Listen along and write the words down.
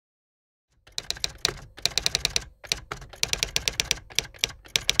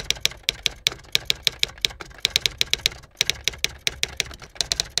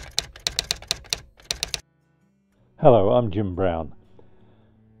Hello, I'm Jim Brown.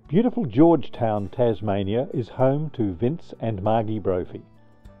 Beautiful Georgetown, Tasmania is home to Vince and Margie Brophy.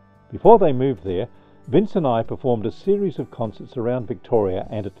 Before they moved there, Vince and I performed a series of concerts around Victoria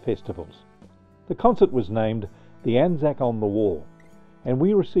and at festivals. The concert was named the ANZAC on the Wall, and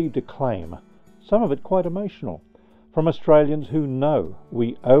we received acclaim, some of it quite emotional, from Australians who know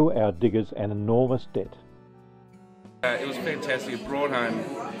we owe our diggers an enormous debt. It was fantastic. It brought home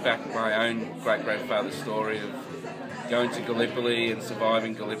back my own great-grandfather's story of going to Gallipoli and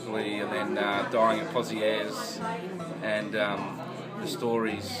surviving Gallipoli and then dying at Pozieres, and the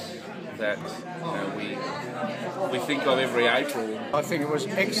stories that we think of every April. I think it was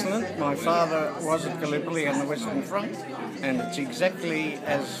excellent. My father was at Gallipoli on the Western Front, and it's exactly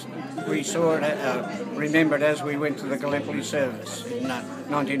as we saw it, remembered as we went to the Gallipoli service in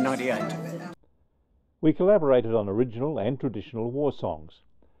 1998. We collaborated on original and traditional war songs.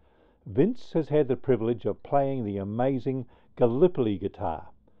 Vince has had the privilege of playing the amazing Gallipoli guitar,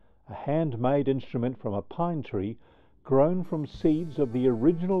 a handmade instrument from a pine tree grown from seeds of the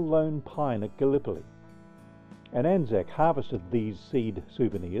original lone pine at Gallipoli. And ANZAC harvested these seed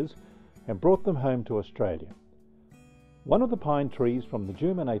souvenirs and brought them home to Australia. One of the pine trees from the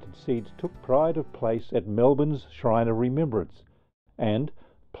germinated seeds took pride of place at Melbourne's Shrine of Remembrance, and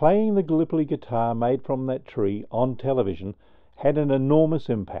playing the Gallipoli guitar made from that tree on television had an enormous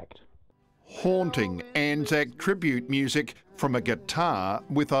impact. Haunting ANZAC tribute music from a guitar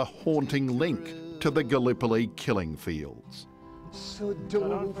with a haunting link to the Gallipoli killing fields. So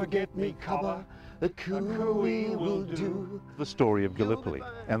don't forget me, cover, the cooey will do. The story of Gallipoli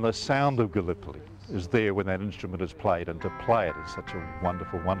and the sound of Gallipoli is there when that instrument is played, and to play it is such a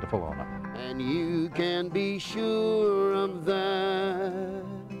wonderful, wonderful honour. And you can be sure of that,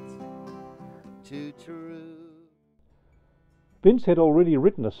 too true. Vince had already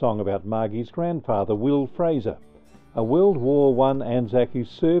written a song about Margie's grandfather, Will Fraser, a World War I ANZAC who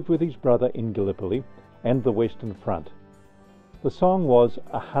served with his brother in Gallipoli and the Western Front. The song was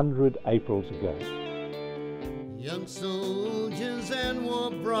 100 Aprils ago. Young soldiers and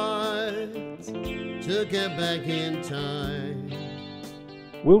war brides took her back in time.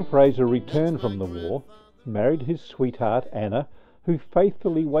 Will Fraser returned from the war, married his sweetheart Anna, who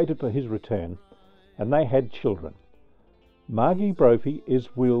faithfully waited for his return, and they had children. Margie Brophy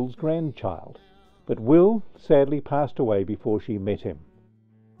is Will's grandchild, but Will sadly passed away before she met him.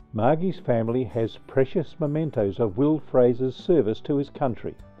 Margie's family has precious mementos of Will Fraser's service to his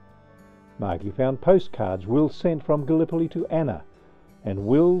country. Margie found postcards Will sent from Gallipoli to Anna, and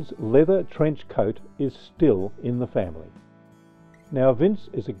Will's leather trench coat is still in the family. Now Vince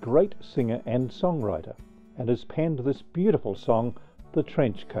is a great singer and songwriter, and has penned this beautiful song, The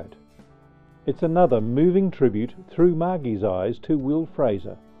Trench Coat. It's another moving tribute through Margie's eyes to Will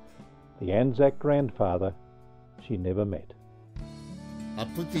Fraser, the ANZAC grandfather she never met. I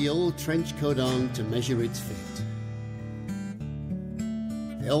put the old trench coat on to measure its fit.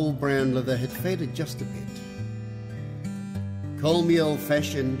 The old brown leather had faded just a bit. Call me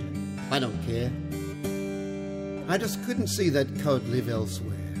old-fashioned, I don't care. I just couldn't see that coat live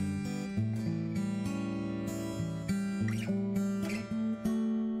elsewhere.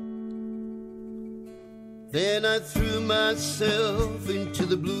 Then I threw myself into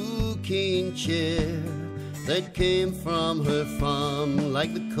the blue cane chair that came from her farm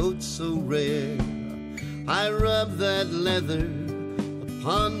like the coat so rare. I rubbed that leather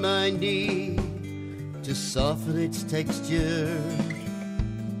upon my knee to soften its texture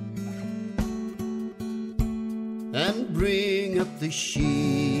and bring up the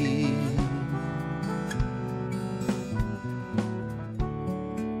sheen.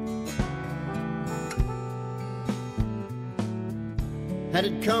 Had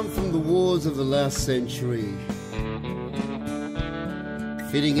it come from the wars of the last century,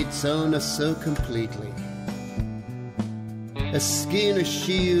 fitting its owner so completely, a skin, a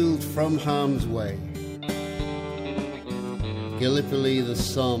shield from harm's way, Gallipoli the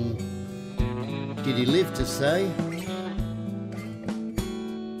Somme, did he live to say?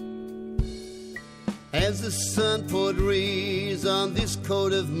 As the sun poured rays on this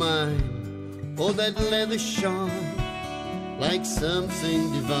coat of mine, oh, that leather shone like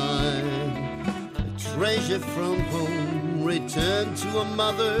something divine, a treasure from home returned to a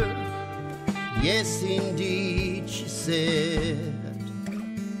mother. Yes, indeed, she said,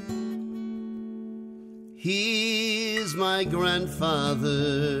 here's my grandfather.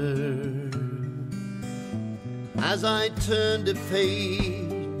 As I turned a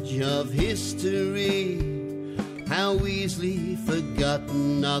page of history, how easily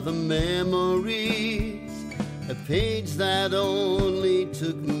forgotten are the memories, a page that only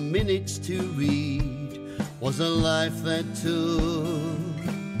took minutes to read was a life that took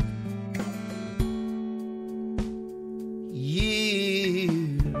years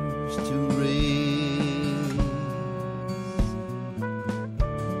to raise.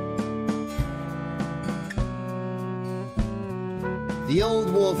 The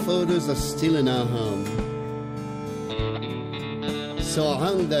old war photos are still in our home, so I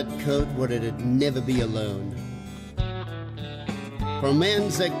hung that coat where it'd never be alone. From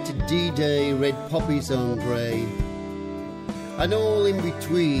ANZAC to D-Day, red poppies on grey, and all in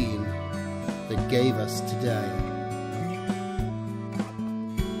between that gave us today.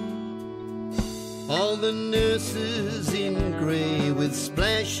 All the nurses in grey with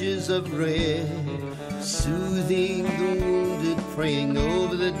splashes of red, soothing the wounded, praying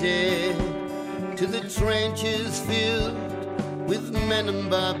over the dead, to the trenches filled with men and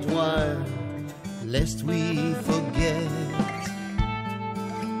barbed wire, lest we forget.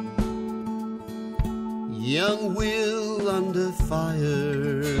 Young Will under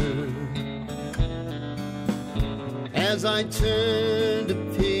fire. As I turned a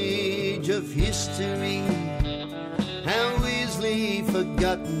page of history, how easily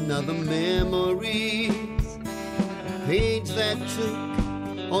forgotten are the memories. A page that took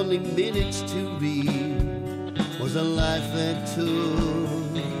only minutes to read was a life that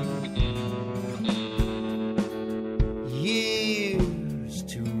took years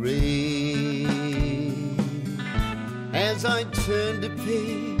to raise. As I turned a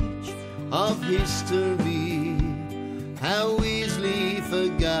page of history, how easily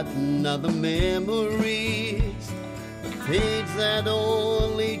forgotten are the memories. A page that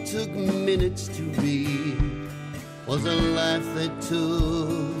only took minutes to read was a life that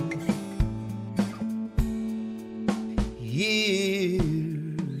took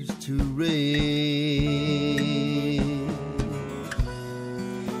years to raise.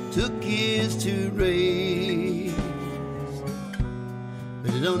 Took years to raise,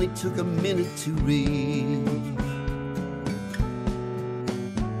 but it only took a minute to read.